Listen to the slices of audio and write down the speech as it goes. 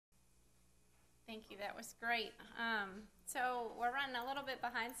Thank you. That was great. So we're running a little bit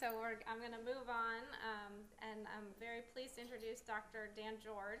behind, so I'm going to move on. And I'm very pleased to introduce Dr. Dan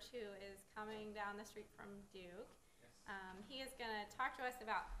George, who is coming down the street from Duke. He is going to talk to us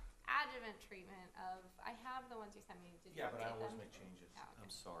about adjuvant treatment of, I have the ones you sent me. Did you but I update always them? make changes. Oh, okay.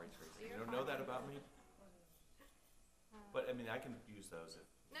 I'm sorry, Tracy. So You you're don't know fine. that about me? But I mean, I can use those if.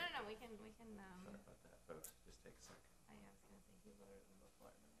 No, we can. Sorry about that, folks. Just take a second. I was going to say he loaded them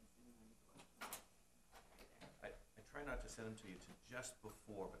before, but I assume I try not to send them to you to just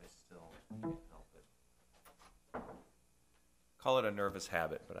before, but I still can't help it. Call it a nervous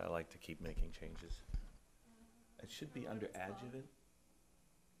habit, but I like to keep making changes. It should be under adjuvant.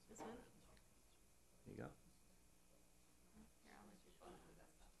 this one. There you go. Here, I'll let you pull it.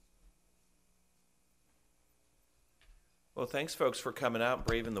 Well, thanks, folks, for coming out and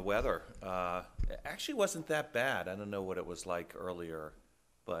braving the weather. It actually wasn't that bad. I don't know what it was like earlier,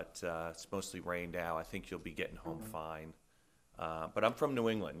 but it's mostly rain now. I think you'll be getting home fine. But I'm from New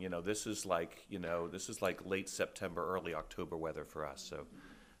England. This is like late September, early October weather for us. So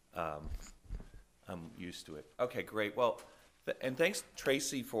I'm used to it. Okay, great. Well, and thanks,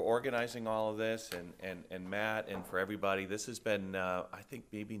 Tracy, for organizing all of this, and Matt, and for everybody. This has been, I think,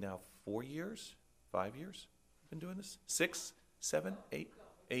 maybe now 4 years, 5 years. Been doing this? 6, 7,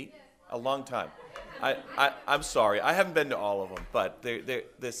 8, a long time. I'm sorry, I haven't been to all of them, but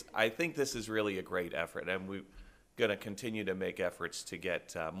I think this is really a great effort, and we're going to continue to make efforts to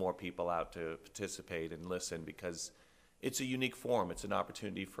get more people out to participate and listen, because it's a unique forum. It's an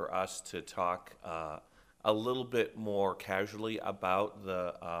opportunity for us to talk a little bit more casually about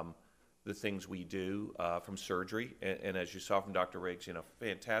the things we do from surgery, and as you saw from Dr. Riggs,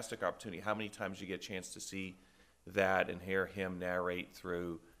 fantastic opportunity. How many times you get a chance to see that and hear him narrate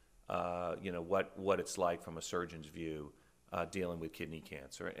through, what it's like from a surgeon's view dealing with kidney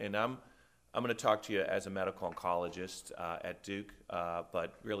cancer. And I'm going to talk to you as a medical oncologist at Duke,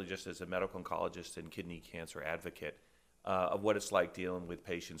 but really just as a medical oncologist and kidney cancer advocate of what it's like dealing with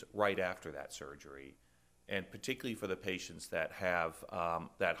patients right after that surgery, and particularly for the patients that have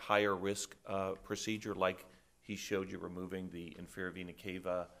that higher risk procedure, like he showed you, removing the inferior vena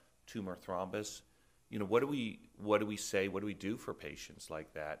cava tumor thrombus. What do we say? What do we do for patients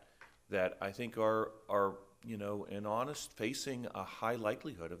like that I think are in honest, facing a high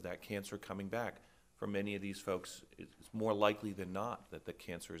likelihood of that cancer coming back? For many of these folks, it's more likely than not that the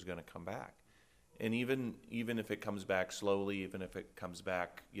cancer is going to come back. And even if it comes back slowly, even if it comes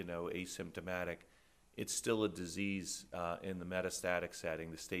back, asymptomatic, it's still a disease in the metastatic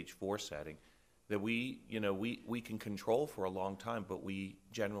setting, the stage 4 setting, that we can control for a long time, but we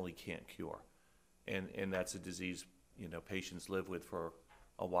generally can't cure. And that's a disease, patients live with for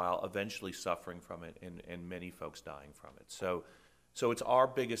a while, eventually suffering from it, and many folks dying from it. So it's our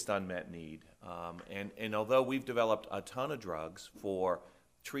biggest unmet need. And although we've developed a ton of drugs for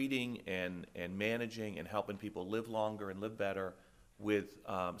treating and managing and helping people live longer and live better with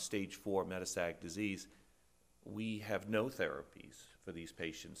stage 4 metastatic disease, we have no therapies for these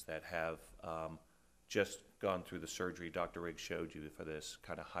patients that have just gone through the surgery Dr. Riggs showed you for this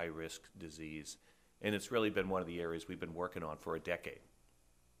kind of high-risk disease. And it's really been one of the areas we've been working on for a decade.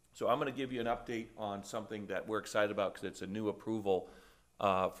 So I'm going to give you an update on something that we're excited about, because it's a new approval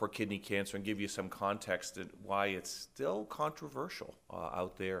for kidney cancer, and give you some context and why it's still controversial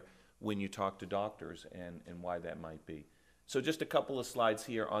out there when you talk to doctors, and why that might be. So just a couple of slides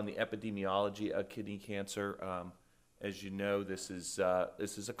here on the epidemiology of kidney cancer. As you know, this is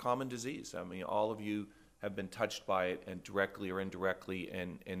a common disease. I mean, all of you have been touched by it, and directly or indirectly,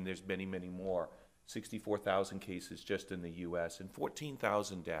 and there's many, many more. 64,000 cases just in the U.S. and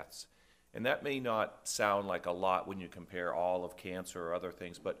 14,000 deaths. And that may not sound like a lot when you compare all of cancer or other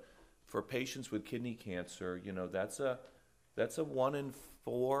things, but for patients with kidney cancer, that's a 1 in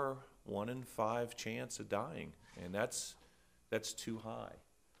 4, 1 in 5 chance of dying, and that's too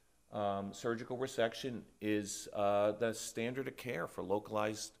high. Surgical resection is the standard of care for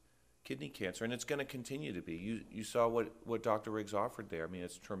localized kidney cancer, and it's going to continue to be. You saw what Dr. Riggs offered there. I mean,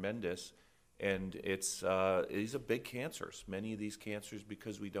 it's tremendous, and these are big cancers. Many of these cancers,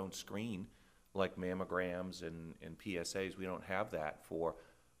 because we don't screen like mammograms and PSAs, we don't have that for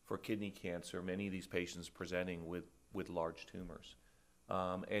kidney cancer. Many of these patients presenting with large tumors,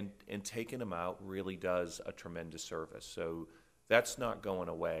 and taking them out really does a tremendous service. So that's not going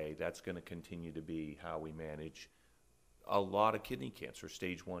away. That's going to continue to be how we manage a lot of kidney cancer,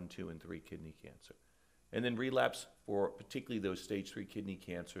 stage 1, 2, and 3 kidney cancer. And then relapse for particularly those stage 3 kidney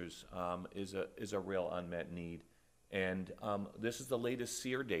cancers is a real unmet need. And this is the latest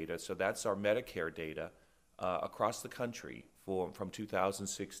SEER data, so that's our Medicare data across the country from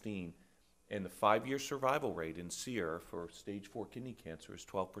 2016. And the 5-year survival rate in SEER for stage 4 kidney cancer is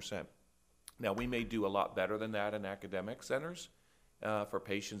 12%. Now, we may do a lot better than that in academic centers for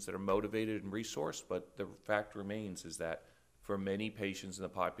patients that are motivated and resourced, but the fact remains is that for many patients in the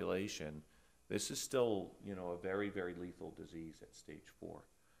population, this is still, a very, very lethal disease at stage 4.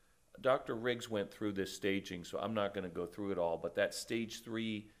 Dr. Riggs went through this staging, so I'm not going to go through it all, but that stage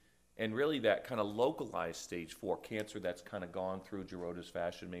 3 and really that kind of localized stage 4 cancer that's kind of gone through Gerota's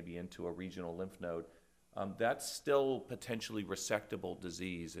fashion, maybe into a regional lymph node, that's still potentially resectable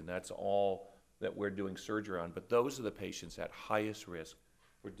disease, and that's all that we're doing surgery on. But those are the patients at highest risk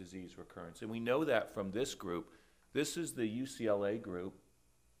for disease recurrence. And we know that from this group. This is the UCLA group,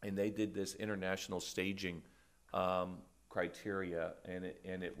 and they did this international staging criteria,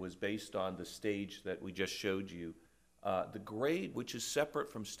 and it was based on the stage that we just showed you. The grade, which is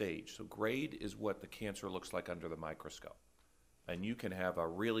separate from stage. So grade is what the cancer looks like under the microscope. And you can have a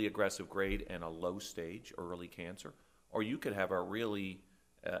really aggressive grade and a low stage early cancer, or you could have a really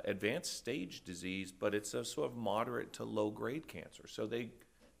advanced stage disease, but it's a sort of moderate to low grade cancer. So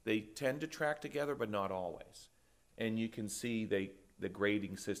they tend to track together, but not always. And you can see the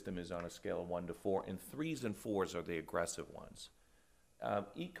grading system is on a scale of 1 to 4, and 3s and 4s are the aggressive ones.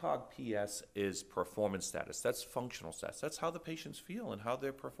 ECOG-PS is performance status. That's functional status. That's how the patients feel and how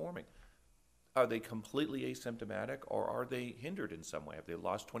they're performing. Are they completely asymptomatic, or are they hindered in some way? Have they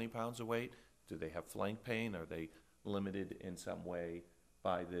lost 20 pounds of weight? Do they have flank pain? Are they limited in some way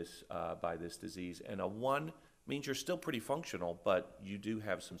by this disease? And a 1 means you're still pretty functional, but you do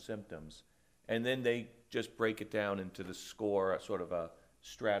have some symptoms. And then they just break it down into the score, sort of a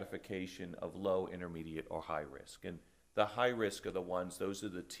stratification of low, intermediate, or high risk. And the high risk are the ones, those are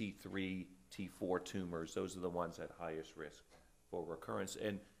the T3, T4 tumors. Those are the ones at highest risk for recurrence.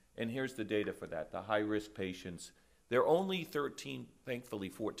 And here's the data for that. The high risk patients, they're only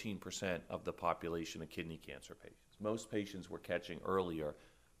 14% of the population of kidney cancer patients. Most patients we're catching earlier,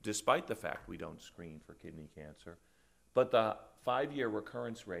 despite the fact we don't screen for kidney cancer. But the 5-year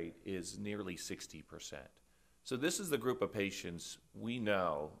recurrence rate is nearly 60%. So this is the group of patients we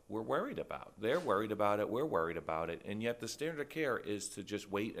know we're worried about. They're worried about it, we're worried about it, and yet the standard of care is to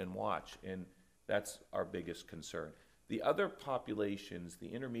just wait and watch, and that's our biggest concern. The other populations,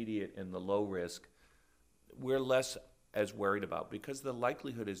 the intermediate and the low risk, we're less as worried about because the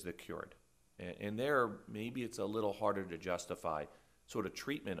likelihood is they're cured. And there, maybe it's a little harder to justify sort of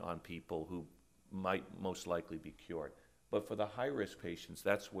treatment on people who might most likely be cured. But for the high-risk patients,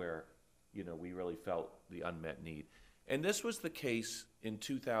 that's where, we really felt the unmet need. And this was the case in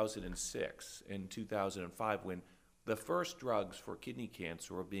 2006 and 2005 when the first drugs for kidney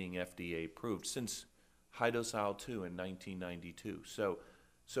cancer were being FDA approved since high-dose IL-2 in 1992. So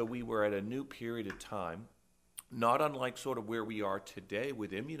we were at a new period of time, not unlike sort of where we are today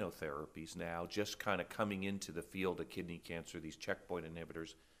with immunotherapies now, just kind of coming into the field of kidney cancer, these checkpoint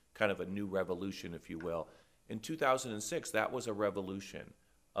inhibitors, kind of a new revolution, if you will. In 2006, that was a revolution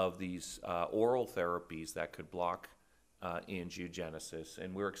of these oral therapies that could block angiogenesis,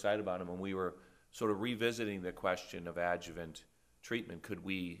 and we were excited about them, and we were sort of revisiting the question of adjuvant treatment. Could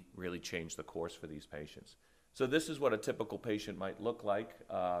we really change the course for these patients? So this is what a typical patient might look like,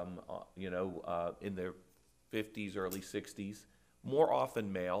 in their 50s, early 60s, more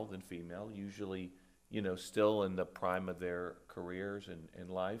often male than female, usually, still in the prime of their careers and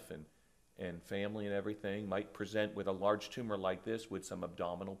life and family and everything, might present with a large tumor like this with some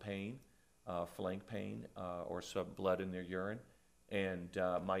abdominal pain, flank pain, or some blood in their urine, and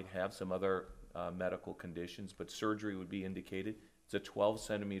might have some other medical conditions, but surgery would be indicated. It's a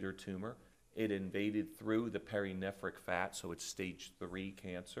 12-centimeter tumor. It invaded through the perinephric fat, so it's stage 3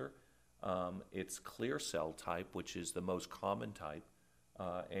 cancer. It's clear cell type, which is the most common type,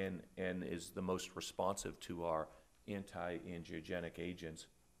 and is the most responsive to our anti-angiogenic agents.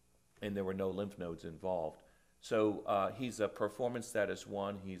 And there were no lymph nodes involved. So he's a performance status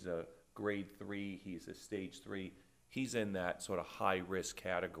 1, he's a grade 3, he's a stage 3. He's in that sort of high-risk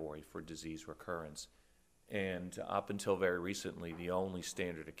category for disease recurrence. And up until very recently, the only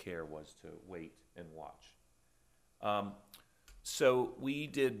standard of care was to wait and watch. So we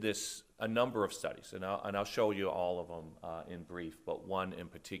did a number of studies, and I'll show you all of them in brief, but one in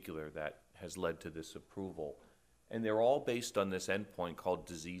particular that has led to this approval. And they're all based on this endpoint called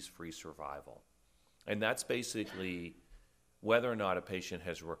disease-free survival. And that's basically whether or not a patient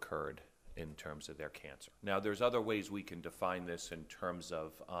has recurred in terms of their cancer. Now, there's other ways we can define this in terms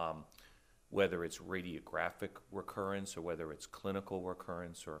of whether it's radiographic recurrence or whether it's clinical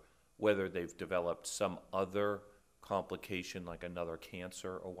recurrence or whether they've developed some other complication like another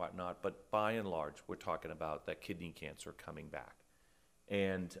cancer or whatnot. But by and large, we're talking about that kidney cancer coming back.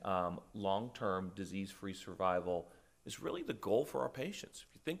 And long-term disease-free survival is really the goal for our patients.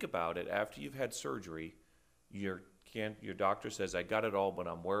 If you think about it, after you've had surgery, your doctor says, I got it all, but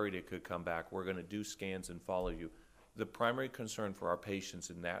I'm worried it could come back. We're going to do scans and follow you. The primary concern for our patients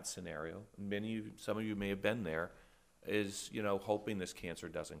in that scenario, some of you may have been there, is, hoping this cancer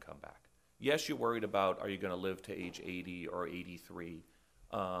doesn't come back. Yes, you're worried about, are you going to live to age 80 or 83?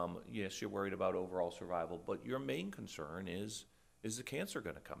 Yes, you're worried about overall survival, but your main concern is the cancer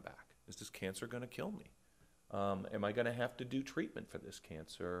going to come back? Is this cancer going to kill me? Am I going to have to do treatment for this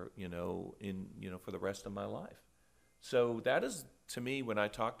cancer, for the rest of my life? So that is, to me, when I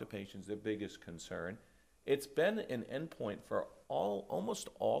talk to patients, their biggest concern. It's been an endpoint for almost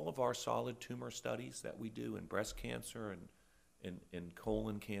all of our solid tumor studies that we do in breast cancer and in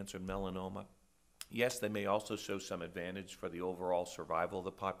colon cancer, melanoma. Yes, they may also show some advantage for the overall survival of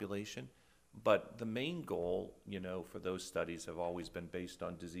the population, but the main goal, for those studies have always been based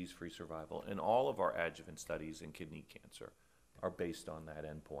on disease-free survival, and all of our adjuvant studies in kidney cancer are based on that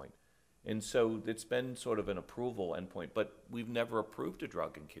endpoint. And so it's been sort of an approval endpoint, but we've never approved a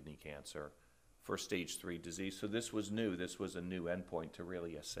drug in kidney cancer for stage 3 disease, so this was new. This was a new endpoint to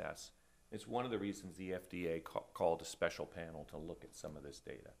really assess. It's one of the reasons the FDA called a special panel to look at some of this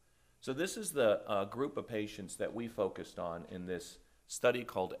data. So this is the group of patients that we focused on in this study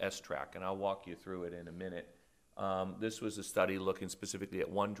called S-TRAC, and I'll walk you through it in a minute. This was a study looking specifically at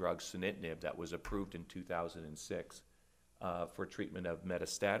one drug, sunitinib, that was approved in 2006 for treatment of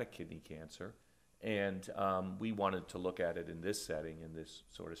metastatic kidney cancer. And we wanted to look at it in this setting, in this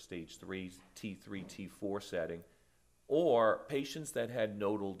sort of stage 3, T3, T4 setting, or patients that had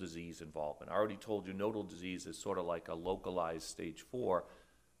nodal disease involvement. I already told you nodal disease is sort of like a localized stage 4.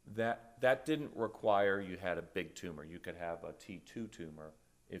 That didn't require you had a big tumor. You could have a T2 tumor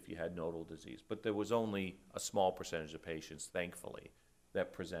if you had nodal disease, but there was only a small percentage of patients, thankfully,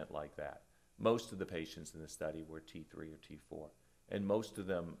 that present like that. Most of the patients in the study were T3 or T4, and most of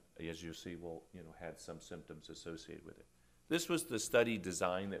them, as you see, had some symptoms associated with it. This was the study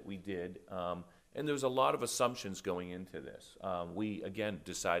design that we did, and there was a lot of assumptions going into this. We, again,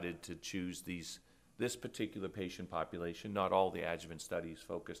 decided to choose this particular patient population. Not all the adjuvant studies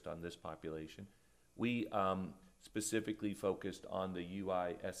focused on this population. We specifically focused on the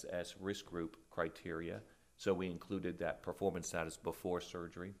UISS risk group criteria, so we included that performance status before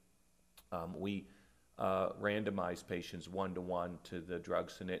surgery. We randomized patients 1-to-1 to the drug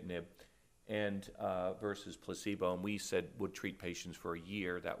sunitinib and versus placebo, and we said would treat patients for a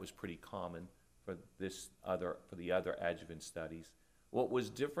year. That was pretty common for the other adjuvant studies. What was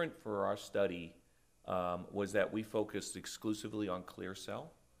different for our study was that we focused exclusively on clear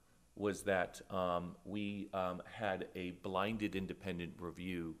cell, was that we had a blinded independent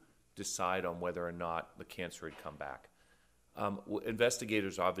review decide on whether or not the cancer had come back.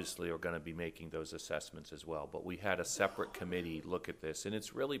 Investigators obviously are going to be making those assessments as well, but we had a separate committee look at this, and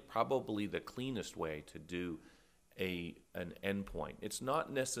it's really probably the cleanest way to do an endpoint. It's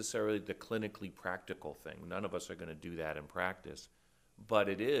not necessarily the clinically practical thing. None of us are going to do that in practice, but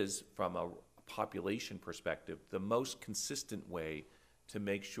it is, from a population perspective, the most consistent way to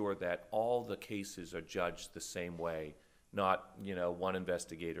make sure that all the cases are judged the same way, not one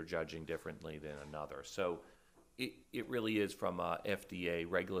investigator judging differently than another. So it really is, from a FDA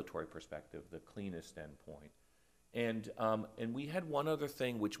regulatory perspective, the cleanest endpoint. And we had one other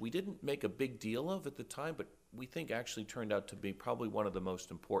thing which we didn't make a big deal of at the time, but we think actually turned out to be probably one of the most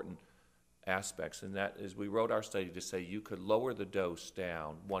important aspects, and that is we wrote our study to say you could lower the dose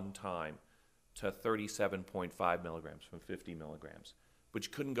down one time to 37.5 milligrams from 50 milligrams, but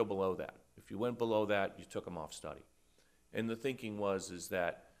you couldn't go below that. If you went below that, you took them off study. And the thinking is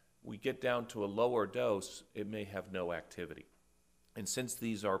that we get down to a lower dose, it may have no activity. And since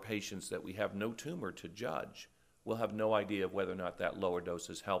these are patients that we have no tumor to judge, we'll have no idea of whether or not that lower dose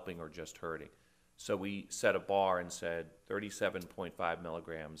is helping or just hurting. So we set a bar and said 37.5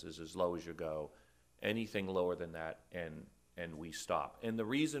 milligrams is as low as you go. Anything lower than that, and we stop. And the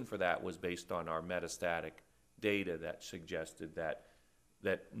reason for that was based on our metastatic data that suggested that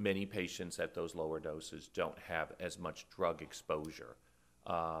many patients at those lower doses don't have as much drug exposure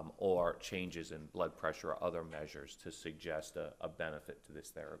or changes in blood pressure or other measures to suggest a benefit to this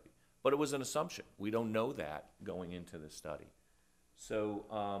therapy. But it was an assumption. We don't know that going into the study.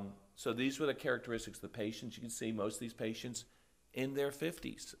 So these were the characteristics of the patients. You can see most of these patients in their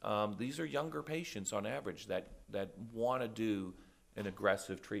 50s. These are younger patients on average that want to do an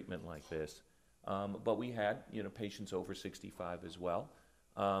aggressive treatment like this. But we had patients over 65 as well.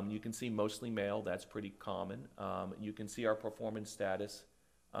 You can see mostly male. That's pretty common. You can see our performance status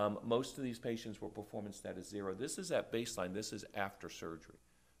Most of these patients were performance status 0. This is at baseline. This is after surgery.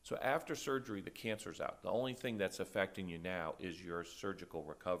 So after surgery, the cancer's out. The only thing that's affecting you now is your surgical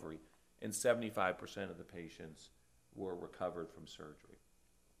recovery, and 75% of the patients were recovered from surgery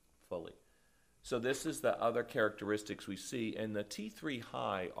fully. So this is the other characteristics we see, and the T3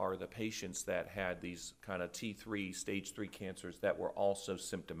 high are the patients that had these kind of T3, stage 3 cancers that were also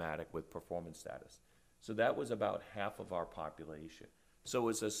symptomatic with performance status. So that was about half of our population. So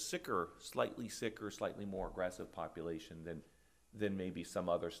it's a sicker, slightly more aggressive population than maybe some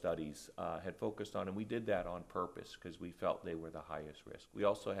other studies had focused on, and we did that on purpose because we felt they were the highest risk. We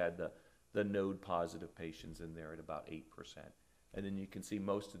also had the node-positive patients in there at about 8%. And then you can see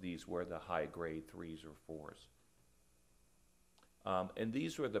most of these were the high-grade 3s or 4s. And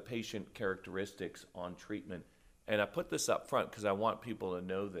these were the patient characteristics on treatment. And I put this up front because I want people to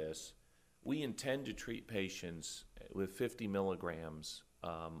know this. We intend to treat patients with 50 milligrams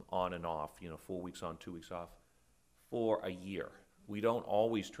on and off, 4 weeks on, 2 weeks off, for a year. We don't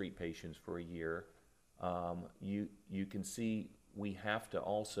always treat patients for a year. You can see we have to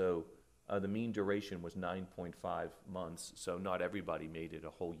also, the mean duration was 9.5 months, so not everybody made it a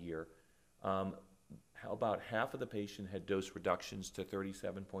whole year. About half of the patient had dose reductions to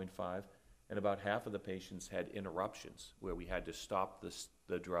 37.5, and about half of the patients had interruptions where we had to stop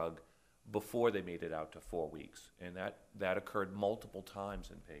the drug before they made it out to 4 weeks, and that occurred multiple times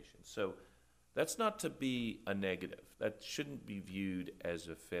in patients. So that's not to be a negative. That shouldn't be viewed as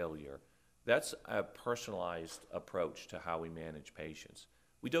a failure. That's a personalized approach to how we manage patients.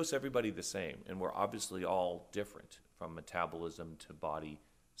 We dose everybody the same, and we're obviously all different from metabolism to body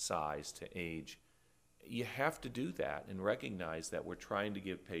size to age. You have to do that and recognize that we're trying to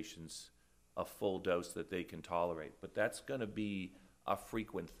give patients a full dose that they can tolerate, but that's going to be a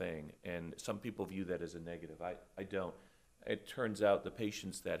frequent thing, and some people view that as a negative. I don't. It turns out the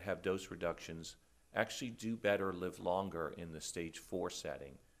patients that have dose reductions actually do better, live longer in the stage 4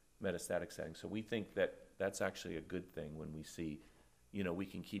 setting, metastatic setting. So we think that that's actually a good thing when we see, we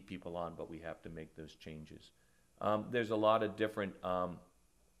can keep people on, but we have to make those changes. There's a lot of different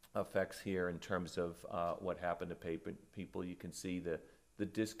effects here in terms of what happened to people. You can see the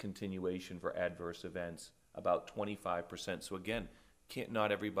discontinuation for adverse events, about 25%. So again,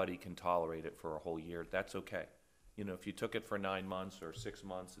 not everybody can tolerate it for a whole year. That's okay. If you took it for 9 months or 6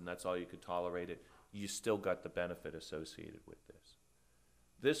 months and that's all you could tolerate it, you still got the benefit associated with this.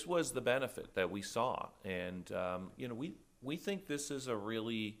 This was the benefit that we saw, and we think this is a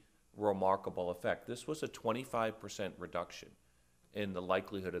really remarkable effect. This was a 25% reduction in the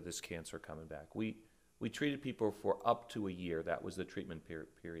likelihood of this cancer coming back. We treated people for up to a year. That was the treatment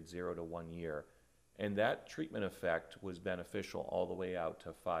period, 0 to 1 year. And that treatment effect was beneficial all the way out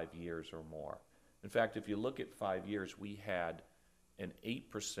to 5 years or more. In fact, if you look at 5 years, we had an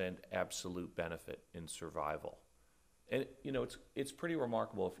 8% absolute benefit in survival. And, it's pretty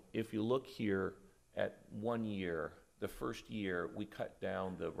remarkable. If you look here at 1 year, the first year, we cut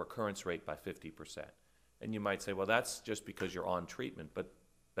down the recurrence rate by 50%. And you might say, well, that's just because you're on treatment, but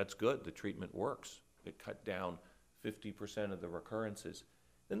that's good. The treatment works. It cut down 50% of the recurrences.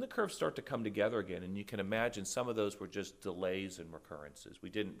 Then the curves start to come together again, and you can imagine some of those were just delays in recurrences. We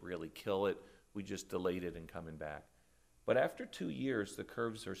didn't really kill it. We just delayed it in coming back. But after 2 years, the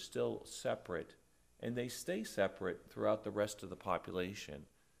curves are still separate, and they stay separate throughout the rest of the population,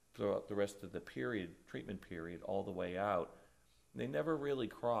 throughout the rest of the treatment period, all the way out. They never really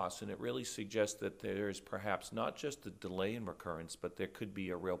cross, and it really suggests that there is perhaps not just a delay in recurrence, but there could be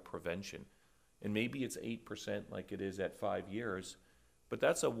a real prevention. And maybe it's 8% like it is at 5 years, but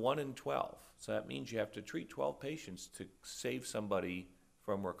that's a 1 in 12. So that means you have to treat 12 patients to save somebody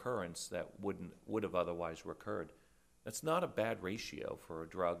from recurrence that would have otherwise recurred. That's not a bad ratio for a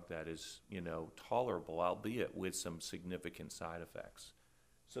drug that is, tolerable, albeit with some significant side effects.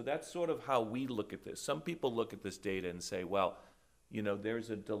 So that's sort of how we look at this. Some people look at this data and say, well, there's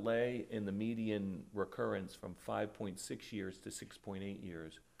a delay in the median recurrence from 5.6 years to 6.8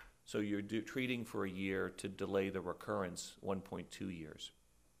 years. So you're treating for a year to delay the recurrence 1.2 years.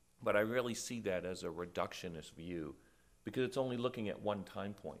 But I really see that as a reductionist view because it's only looking at one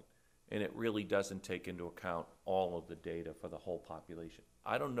time point, and it really doesn't take into account all of the data for the whole population.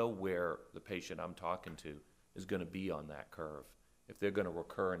 I don't know where the patient I'm talking to is going to be on that curve, if they're going to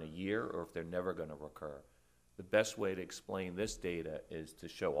recur in a year or if they're never going to recur. The best way to explain this data is to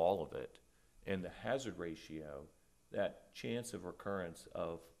show all of it, and the hazard ratio, that chance of recurrence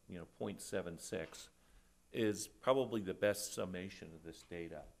of 0.76 is probably the best summation of this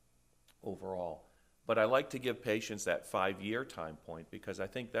data overall. But I like to give patients that 5-year time point because I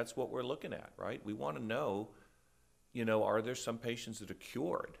think that's what we're looking at, right? We want to know, are there some patients that are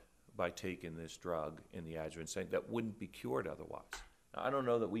cured by taking this drug in the adjuvant setting that wouldn't be cured otherwise? Now, I don't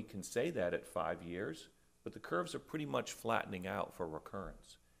know that we can say that at 5 years, but the curves are pretty much flattening out for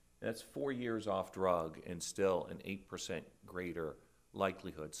recurrence. And that's 4 years off drug and still an 8% greater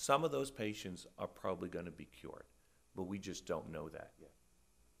likelihood. Some of those patients are probably going to be cured, but we just don't know that yet.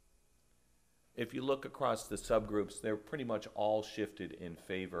 If you look across the subgroups, they're pretty much all shifted in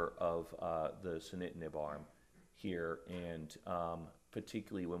favor of the sunitinib arm here, and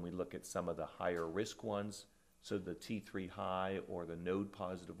particularly when we look at some of the higher risk ones, so the T3 high or the node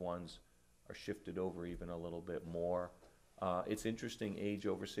positive ones are shifted over even a little bit more. It's interesting, age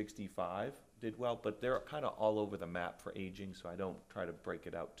over 65 did well, but they're kind of all over the map for aging, so I don't try to break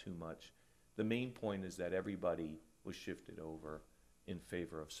it out too much. The main point is that everybody was shifted over in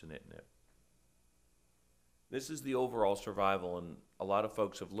favor of sunitinib. This is the overall survival, and a lot of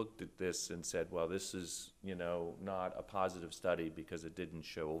folks have looked at this and said, well, this is, not a positive study because it didn't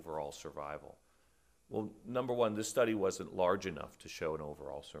show overall survival. Well, number one, this study wasn't large enough to show an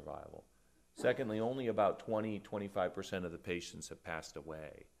overall survival. Secondly, only about 20–25% of the patients have passed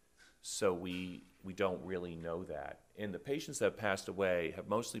away. So we don't really know that. And the patients that have passed away have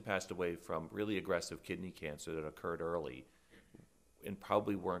mostly passed away from really aggressive kidney cancer that occurred early and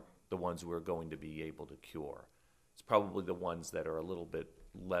probably weren't the ones we're going to be able to cure. It's probably the ones that are a little bit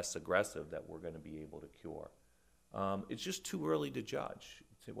less aggressive that we're going to be able to cure. It's just too early to judge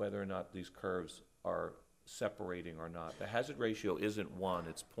whether or not these curves are separating or not. The hazard ratio isn't 1,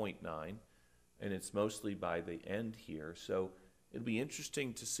 it's 0.9, and it's mostly by the end here. So it'll be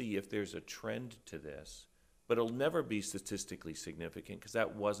interesting to see if there's a trend to this, but it'll never be statistically significant because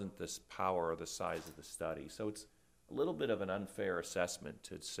that wasn't the power or the size of the study. So it's a little bit of an unfair assessment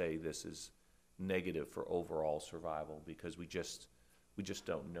to say this is negative for overall survival because we just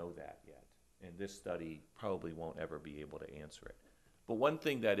don't know that yet. And this study probably won't ever be able to answer it. But one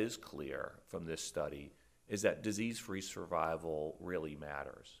thing that is clear from this study is that disease-free survival really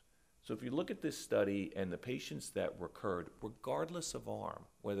matters. So if you look at this study and the patients that recurred, regardless of arm,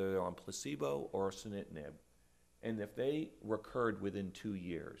 whether they're on placebo or sunitinib, and if they recurred within 2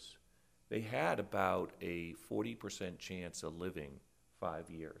 years, they had about a 40% chance of living 5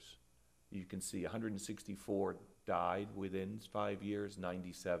 years. You can see 164 died within 5 years,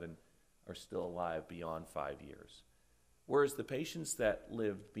 97 are still alive beyond 5 years. Whereas the patients that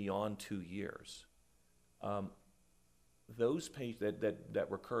lived beyond 2 years, those patients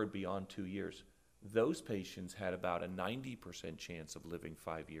that recurred beyond 2 years, those patients had about a 90% chance of living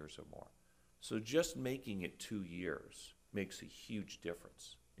 5 years or more. So just making it 2 years makes a huge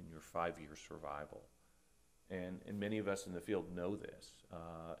difference in your 5-year survival. And many of us in the field know this.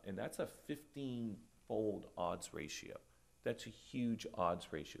 And that's a 15-fold odds ratio. That's a huge odds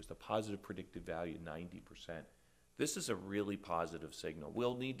ratio. It's the positive predictive value, 90%. This is a really positive signal.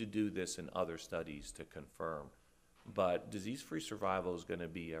 We'll need to do this in other studies to confirm. But disease-free survival is going to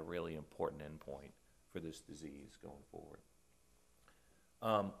be a really important endpoint for this disease going forward.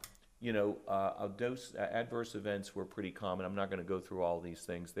 Adverse events were pretty common. I'm not going to go through all these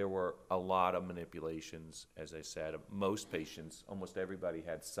things. There were a lot of manipulations, as I said. Most patients, almost everybody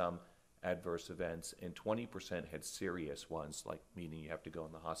had some adverse events, and 20% had serious ones, like meaning you have to go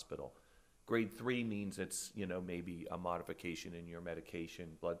in the hospital. Grade 3 means it's, maybe a modification in your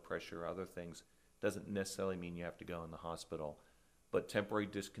medication, blood pressure, other things. Doesn't necessarily mean you have to go in the hospital. But temporary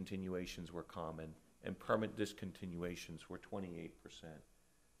discontinuations were common, and permanent discontinuations were 28%.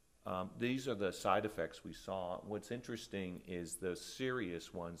 These are the side effects we saw. What's interesting is the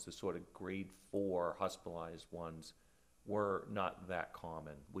serious ones, the sort of grade 4 hospitalized ones, were not that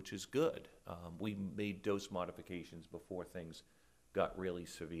common, which is good. We made dose modifications before things got really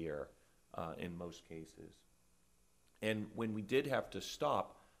severe in most cases. And when we did have to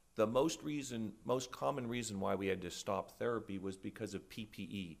stop, the most common reason why we had to stop therapy was because of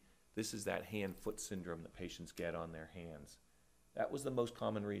PPE. This is that hand-foot syndrome that patients get on their hands. That was the most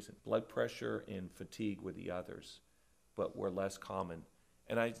common reason. Blood pressure and fatigue were the others, but were less common.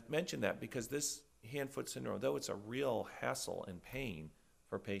 And I mention that because this hand-foot syndrome, though it's a real hassle and pain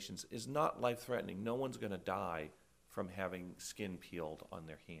for patients, is not life-threatening. No one's going to die from having skin peeled on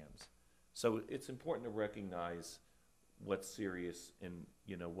their hands. So it's important to recognize what's serious and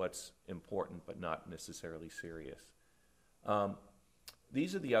what's important but not necessarily serious.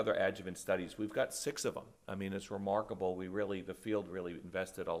 These are the other adjuvant studies. We've got 6 of them. I mean, it's remarkable. The field really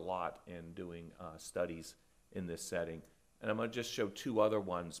invested a lot in doing studies in this setting. And I'm going to just show 2 other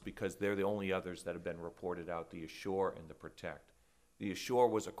ones because they're the only others that have been reported out, the ASSURE and the PROTECT. The ASSURE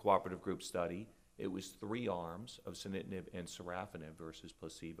was a cooperative group study. It was 3 arms of sunitinib and sorafenib versus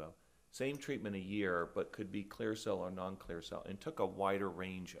placebo. same treatment a year, but could be clear cell or non-clear cell, and took a wider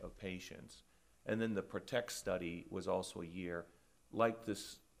range of patients. And then the PROTECT study was also a year, like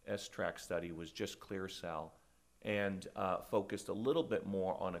this S-TRAC study, was just clear cell, and focused a little bit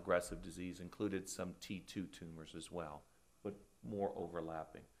more on aggressive disease, included some T2 tumors as well, but more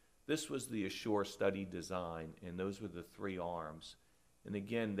overlapping. This was the ASSURE study design, and those were the 3 arms. And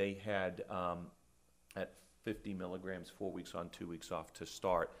again, they had at 50 milligrams, 4 weeks on, 2 weeks off to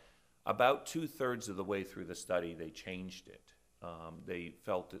start. About 2/3 of the way through the study, they changed it. They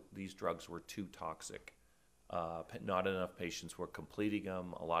felt that these drugs were too toxic. Not enough patients were completing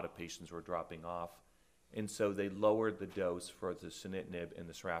them. A lot of patients were dropping off. And so they lowered the dose for the sunitinib and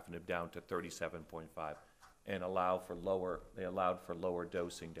the sorafenib down to 37.5 and allowed for lower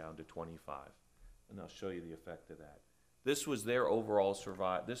dosing down to 25. And I'll show you the effect of that. This was their overall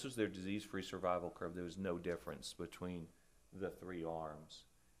this was their disease-free survival curve. There was no difference between the 3 arms.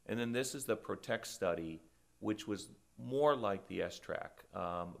 And then this is the PROTECT study, which was more like the S-TRAC,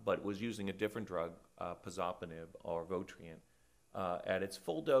 but was using a different drug, pazopanib or Votrient, at its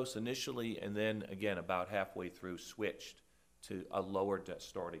full dose initially, and then again about halfway through switched to a lower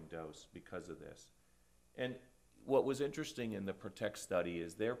starting dose because of this. And what was interesting in the PROTECT study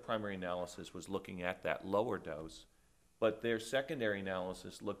is their primary analysis was looking at that lower dose, but their secondary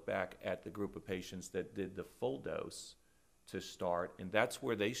analysis looked back at the group of patients that did the full dose to start, and that's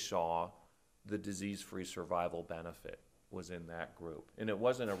where they saw the disease-free survival benefit was in that group. And it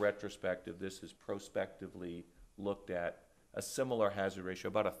wasn't a retrospective. This is prospectively looked at a similar hazard ratio,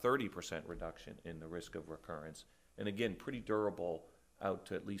 about a 30% reduction in the risk of recurrence, and again, pretty durable out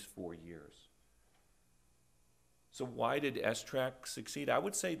to at least 4 years. So why did S-TRAC succeed? I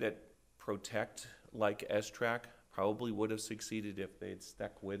would say that PROTECT, like S-TRAC, probably would have succeeded if they had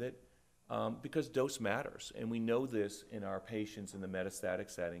stuck with it, because dose matters. And we know this in our patients in the metastatic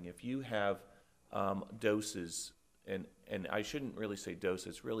setting. If you have doses, and I shouldn't really say dose,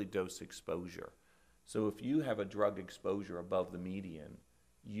 it's really dose exposure. So if you have a drug exposure above the median,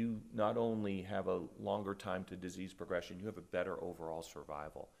 you not only have a longer time to disease progression, you have a better overall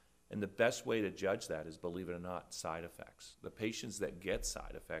survival. And the best way to judge that is, believe it or not, side effects. The patients that get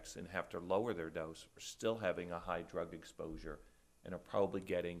side effects and have to lower their dose are still having a high drug exposure and are probably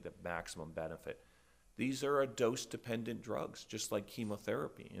getting the maximum benefit. These are dose-dependent drugs, just like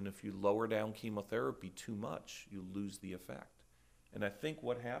chemotherapy. And if you lower down chemotherapy too much, you lose the effect. And I think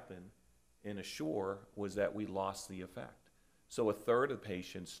what happened in ASSURE was that we lost the effect. So a third of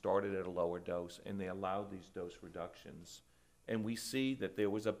patients started at a lower dose, and they allowed these dose reductions. And we see that there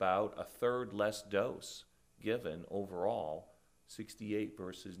was about a third less dose given overall, 68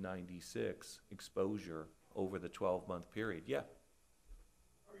 versus 96 exposure over the 12-month period. Yeah?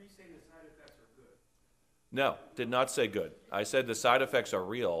 Are you saying the side effects are good? No, did not say good. I said the side effects are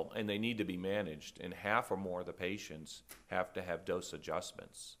real, and they need to be managed. And half or more of the patients have to have dose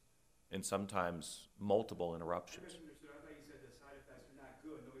adjustments, and sometimes multiple interruptions. I misunderstood. I thought you said the side effects are not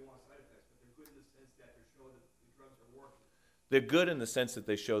good. Nobody wants side effects, but they're good in the sense that they're showing that the drugs are working. They're good in the sense that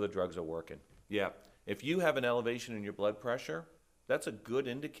they show the drugs are working. Yeah. If you have an elevation in your blood pressure, that's a good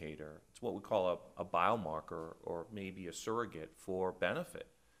indicator. It's what we call a biomarker or maybe a surrogate for benefit.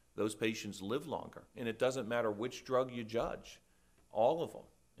 Those patients live longer. And it doesn't matter which drug you judge, all of them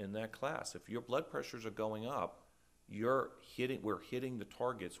in that class. If your blood pressures are going up, we're hitting the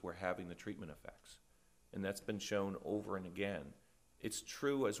targets, we're having the treatment effects. And that's been shown over and again. It's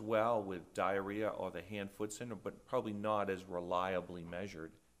true as well with diarrhea or the hand-foot syndrome, but probably not as reliably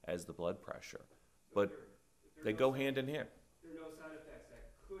measured as the blood pressure. But they go hand in hand. There are no side effects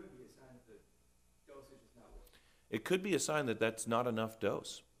that could be a sign that the dosage is not working. It could be a sign that that's not enough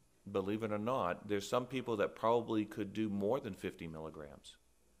dose. Believe it or not, there's some people that probably could do more than 50 milligrams,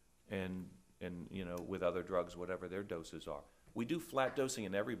 and you know, with other drugs, whatever their doses are. We do flat dosing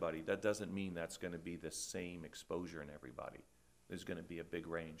in everybody. That doesn't mean that's going to be the same exposure in everybody. There's going to be a big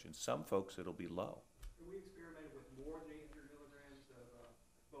range. In some folks, it'll be low. Have we experimented with more than 800 milligrams of,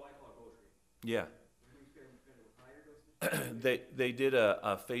 well, I call it Votrient. Yeah. Have we experimented with higher doses? They did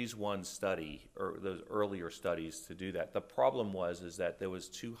a phase 1 study, or those earlier studies to do that. The problem is that there was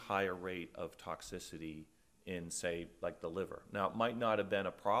too high a rate of toxicity in, say, like the liver. Now, it might not have been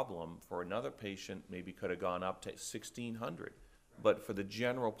a problem for another patient, maybe could have gone up to 1,600. But for the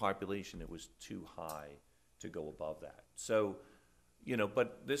general population, it was too high to go above that. So, you know,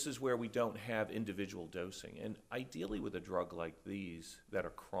 but this is where we don't have individual dosing. And ideally with a drug like these that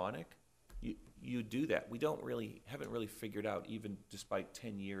are chronic, you do that. We haven't really figured out, even despite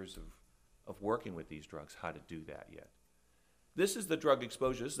 10 years of working with these drugs, how to do that yet. This is the drug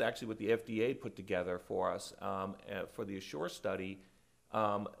exposure. This is actually what the FDA put together for us for the ASSURE study.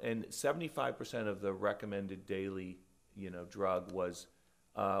 And 75% of the recommended daily, drug was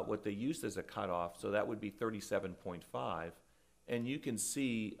what they used as a cutoff, so that would be 37.5. And you can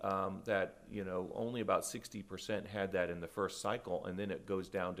see that, only about 60% had that in the first cycle, and then it goes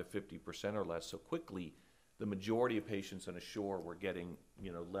down to 50% or less. So quickly, the majority of patients on Assure were getting,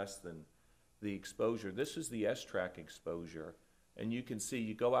 less than the exposure. This is the S-track exposure. And you can see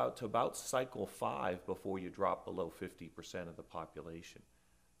you go out to about cycle 5 before you drop below 50% of the population.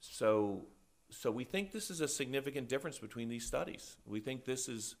 So we think this is a significant difference between these studies. We think this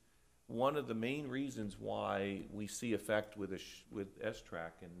is one of the main reasons why we see effect with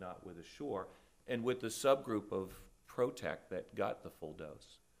S-track and not with Assure, and with the subgroup of Protect that got the full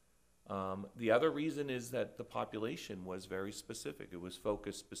dose. The other reason is that the population was very specific. It was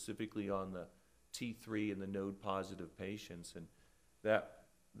focused specifically on the T3 and the node-positive patients, and that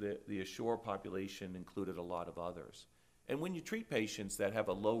the Assure population included a lot of others. And when you treat patients that have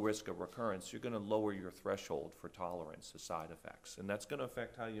a low risk of recurrence, you're going to lower your threshold for tolerance to side effects, and that's going to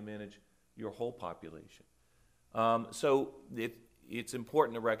affect how you manage your whole population. So it's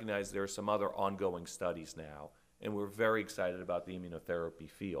important to recognize there are some other ongoing studies now, and we're very excited about the immunotherapy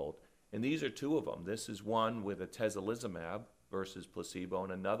field. And these are 2 of them. This is one with atezolizumab versus placebo,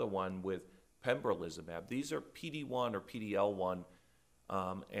 and another one with pembrolizumab. These are PD-1 or PD-L1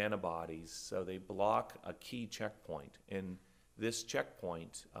 antibodies, so they block a key checkpoint. And this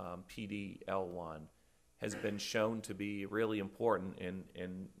checkpoint, PD-L1, has been shown to be really important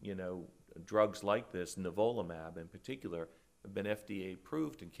in drugs like this. Nivolumab in particular have been FDA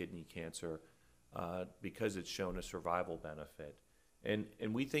approved in kidney cancer because it's shown a survival benefit.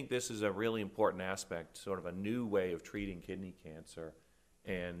 And we think this is a really important aspect, sort of a new way of treating kidney cancer,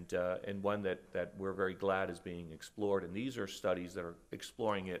 and one that we're very glad is being explored. And these are studies that are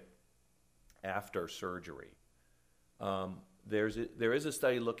exploring it after surgery. There is a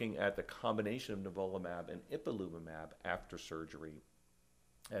study looking at the combination of nivolumab and ipilimumab after surgery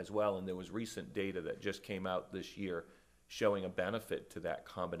as well, and there was recent data that just came out this year showing a benefit to that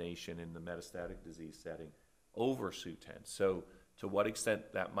combination in the metastatic disease setting over Sutent. So to what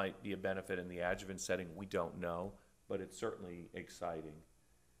extent that might be a benefit in the adjuvant setting, we don't know, but it's certainly exciting.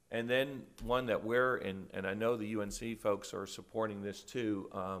 And then one that we're in, and I know the UNC folks are supporting this too,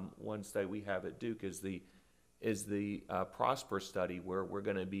 one study we have at Duke is the Prosper study, where we're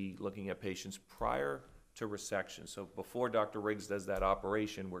going to be looking at patients prior to resection. So before Dr. Riggs does that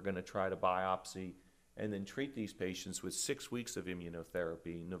operation, we're going to try to biopsy and then treat these patients with 6 weeks of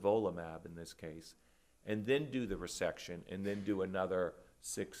immunotherapy, nivolumab in this case, and then do the resection, and then do another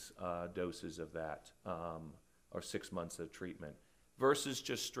 6 doses of that, or 6 months of treatment, versus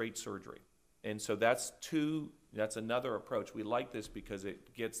just straight surgery. And so that's another approach. We like this because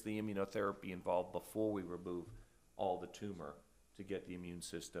it gets the immunotherapy involved before we remove all the tumor to get the immune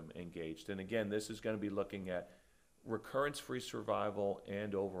system engaged. And again, this is going to be looking at recurrence-free survival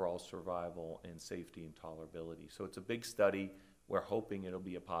and overall survival and safety and tolerability. So it's a big study. We're hoping it'll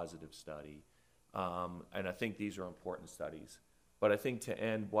be a positive study. And I think these are important studies. But I think to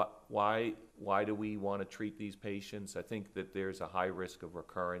end, why do we want to treat these patients? I think that there's a high risk of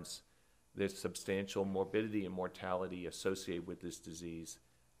recurrence. There's substantial morbidity and mortality associated with this disease.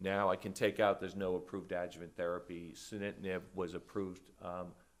 Now I can take out there's no approved adjuvant therapy. Sunitinib was approved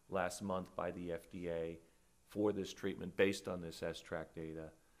last month by the FDA for this treatment based on this S-track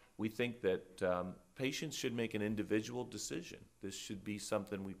data. We think that patients should make an individual decision. This should be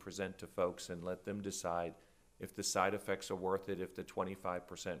something we present to folks and let them decide if the side effects are worth it, if the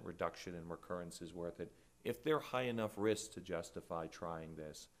 25% reduction in recurrence is worth it, if they're high enough risk to justify trying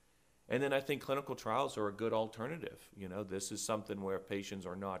this. And then I think clinical trials are a good alternative. This is something where patients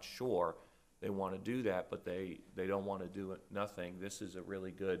are not sure they want to do that, but they don't want to do nothing. This is a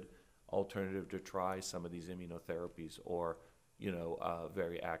really good alternative to try some of these immunotherapies or,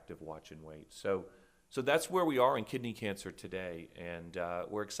 very active watch and wait. So that's where we are in kidney cancer today, and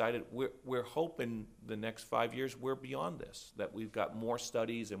we're excited. We're hoping the next 5 years we're beyond this, that we've got more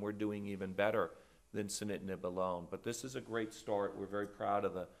studies and we're doing even better than sunitinib alone. But this is a great start. We're very proud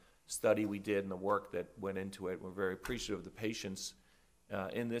of the study we did and the work that went into it. We're very appreciative of the patients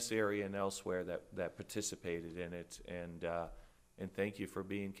in this area and elsewhere that participated in it, and thank you for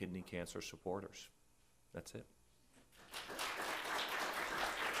being kidney cancer supporters. That's it.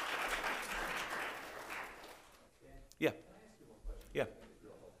 Yeah. Can I ask you one question? Yeah. I think it's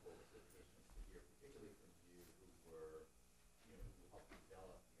real helpful for patients to hear, particularly from you who were, who helped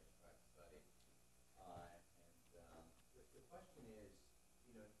develop the S-track study. The question is,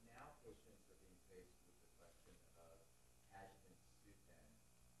 now patients are being faced with the question of adjuvant Sutent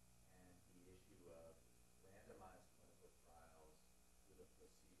and the issue of randomized clinical trials with a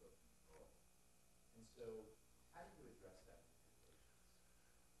So how do you address that with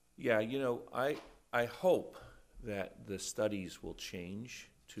patients? Yeah, I hope that the studies will change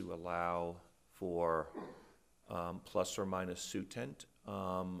to allow for plus or minus Sutent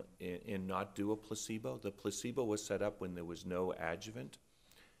and not do a placebo. The placebo was set up when there was no adjuvant.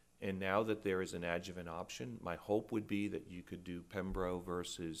 And now that there is an adjuvant option, my hope would be that you could do Pembro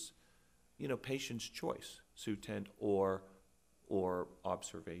versus, patient's choice, Sutent or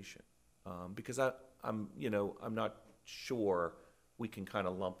observation. Because I'm not sure we can kind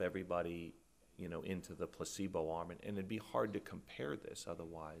of lump everybody, into the placebo arm, and it'd be hard to compare this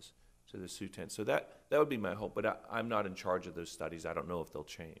otherwise to the Sutent. So that would be my hope, but I'm not in charge of those studies. I don't know if they'll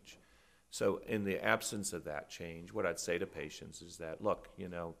change. So in the absence of that change, what I'd say to patients is that, look,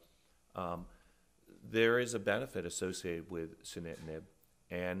 there is a benefit associated with sunitinib,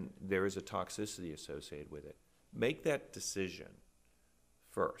 and there is a toxicity associated with it. Make that decision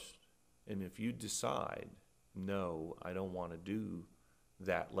first. And if you decide, no, I don't want to do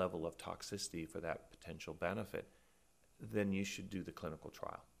that level of toxicity for that potential benefit, then you should do the clinical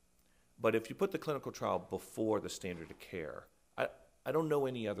trial. But if you put the clinical trial before the standard of care, I don't know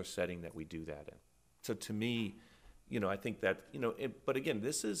any other setting that we do that in. So to me, I think that, but again,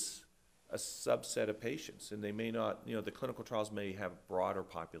 this is a subset of patients, and they may not, the clinical trials may have a broader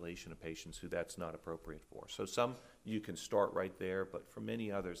population of patients who that's not appropriate for. So some you can start right there, but for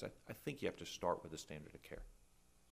many others, I think you have to start with the standard of care.